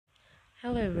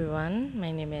Hello everyone,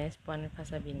 my name is Puan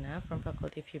Fasabina from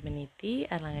Faculty of Humanity,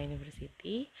 Erlangga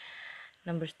University.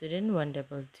 Number student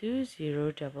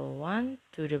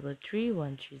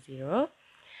 1220111233130.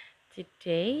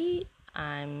 Today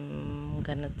I'm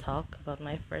gonna talk about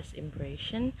my first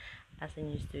impression as a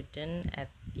new student at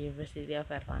University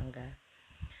of Erlangga.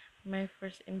 My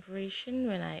first impression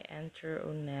when I entered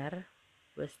UNER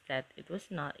was that it was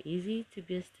not easy to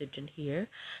be a student here,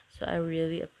 so I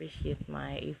really appreciate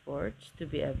my efforts to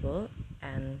be able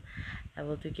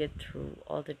to get through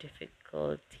all the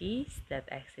difficulties that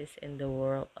exist in the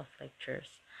world of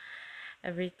lectures.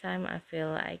 Every time I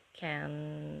feel I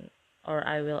can or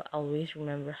I will always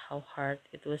remember how hard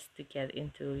it was to get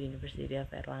into University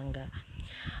of Erlangga.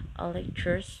 All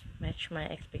lectures match my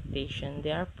expectation.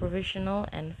 They are professional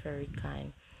and very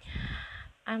kind.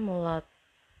 I'm a lot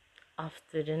of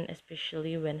student,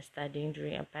 especially when studying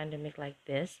during a pandemic like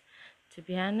this. To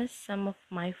be honest, some of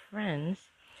my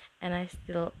friends and I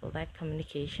still lack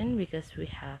communication because we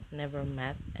have never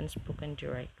met and spoken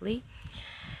directly.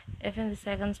 Even the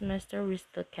second semester we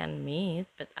still can meet,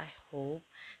 but I hope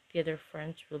the other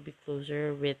friends will be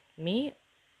closer with me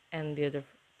and the other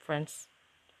friends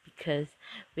because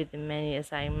with the many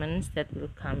assignments that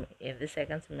will come in the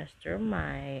second semester,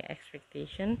 my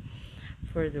expectation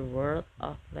for the world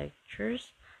of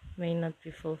lectures may not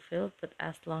be fulfilled, but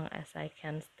as long as I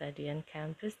can study on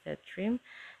campus, that dream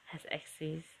has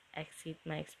exceed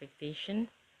my expectation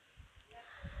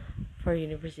for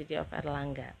University of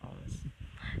Erlangga.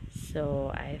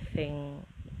 So I think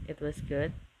it was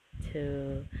good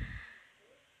to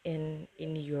in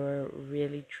your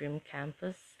really dream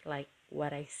campus, like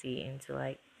what I see into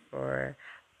like for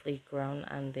playground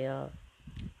until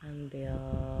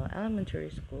elementary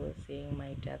school, seeing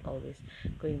my dad always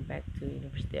going back to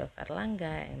University of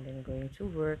Erlangga and then going to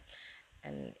work,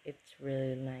 and it's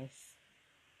really nice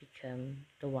become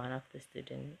the one of the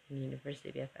student in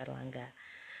University of Erlangga.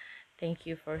 Thank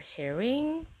you for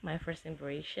hearing my first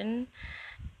impression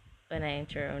when I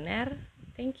enter UNER.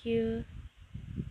 Thank you.